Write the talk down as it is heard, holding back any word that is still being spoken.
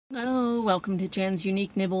Oh, welcome to Jen's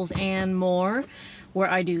Unique Nibbles and More,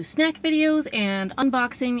 where I do snack videos and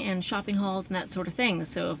unboxing and shopping hauls and that sort of thing.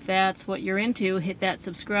 So if that's what you're into, hit that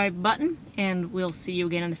subscribe button and we'll see you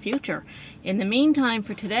again in the future. In the meantime,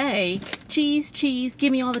 for today, cheese,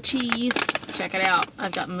 give me all the cheese. Check it out.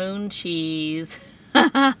 I've got moon cheese.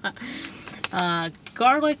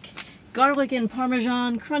 Garlickin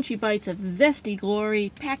Parmesan, crunchy bites of zesty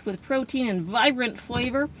glory, packed with protein and vibrant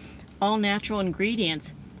flavor, all natural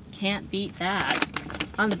ingredients. Can't beat that.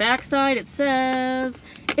 On the back side it says,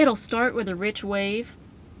 it'll start with a rich wave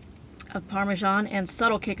of Parmesan and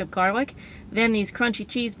subtle kick of garlic. Then these crunchy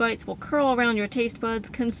cheese bites will curl around your taste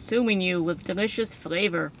buds, consuming you with delicious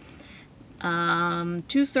flavor. 2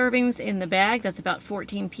 servings in the bag. That's about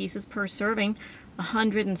 14 pieces per serving.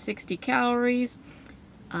 160 calories.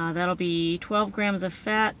 That'll be 12 grams of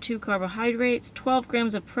fat, 2 carbohydrates, 12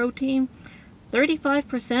 grams of protein,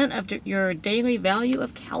 35% of your daily value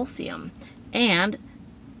of calcium, and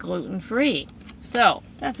gluten-free. So,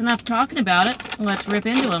 that's enough talking about it. Let's rip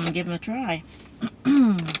into them and give them a try.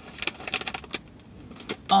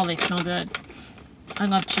 Oh, they smell good. I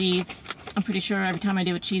love cheese. I'm pretty sure every time I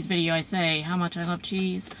do a cheese video I say how much I love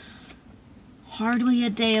cheese. Hardly a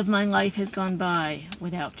day of my life has gone by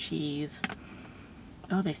without cheese.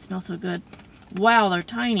 Oh, they smell so good. Wow, they're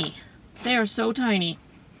tiny. They are so tiny.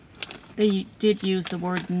 They did use the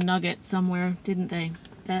word nugget somewhere, didn't they?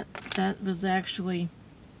 That was actually...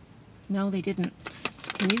 No, they didn't.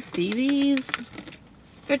 Can you see these?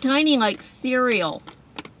 They're tiny like cereal.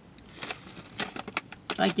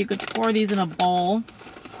 Like you could pour these in a bowl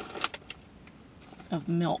of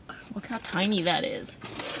milk. Look how tiny that is.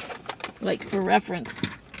 Like for reference,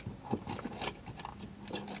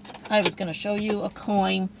 I was going to show you a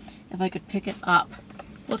coin if I could pick it up.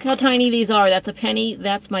 Look how tiny these are. That's a penny.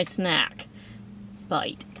 That's my snack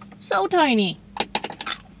bite. So tiny.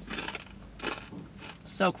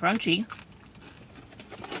 So crunchy.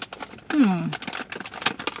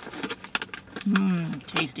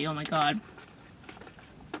 Tasty. Oh my god.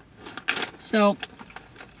 So,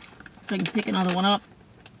 if I can pick another one up.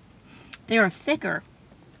 They are thicker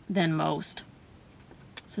than most.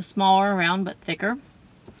 So smaller around, but thicker.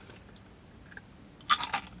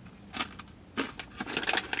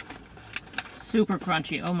 Super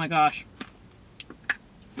crunchy. Oh my gosh.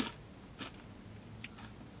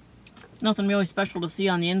 Nothing really special to see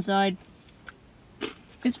on the inside.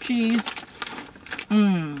 It's cheese.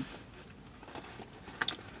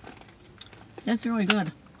 That's really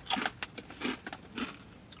good.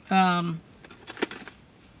 It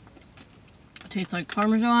tastes like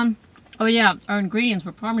Parmesan. Oh yeah, our ingredients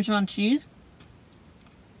were Parmesan cheese,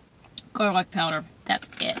 garlic powder. That's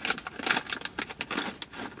it.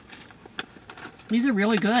 These are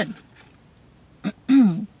really good.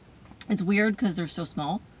 It's weird because they're so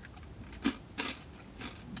small.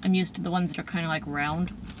 I'm used to the ones that are kind of like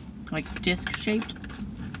round, like disc shaped.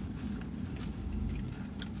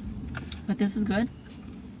 But this is good.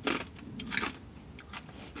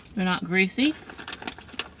 They're not greasy.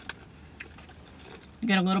 You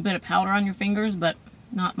get a little bit of powder on your fingers, but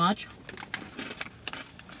not much.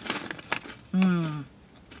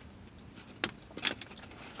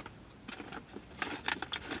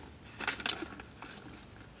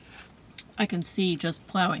 I can see just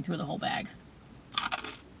plowing through the whole bag.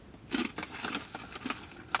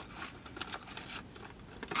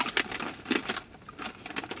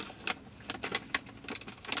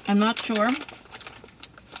 I'm not sure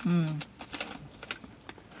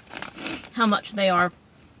how much they are.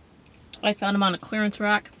 I found them on a clearance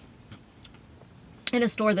rack in a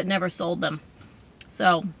store that never sold them.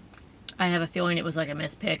 So I have a feeling it was like a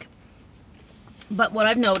mispick. But what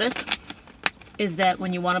I've noticed is that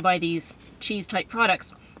when you want to buy these cheese type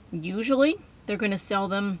products, usually they're going to sell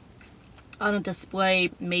them on a display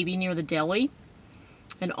maybe near the deli,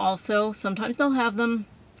 and also sometimes they'll have them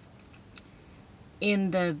in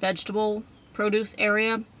the vegetable produce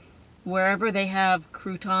area. Wherever they have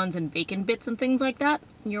croutons and bacon bits and things like that,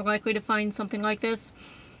 you're likely to find something like this.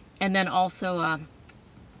 And then also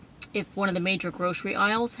if one of the major grocery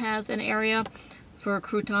aisles has an area for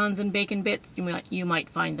croutons and bacon bits, you might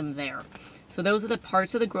find them there. So those are the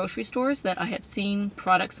parts of the grocery stores that I have seen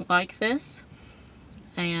products like this.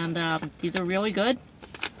 And these are really good.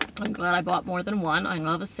 I'm glad I bought more than one. I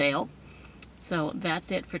love a sale. So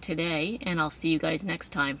that's it for today, and I'll see you guys next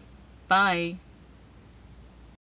time. Bye.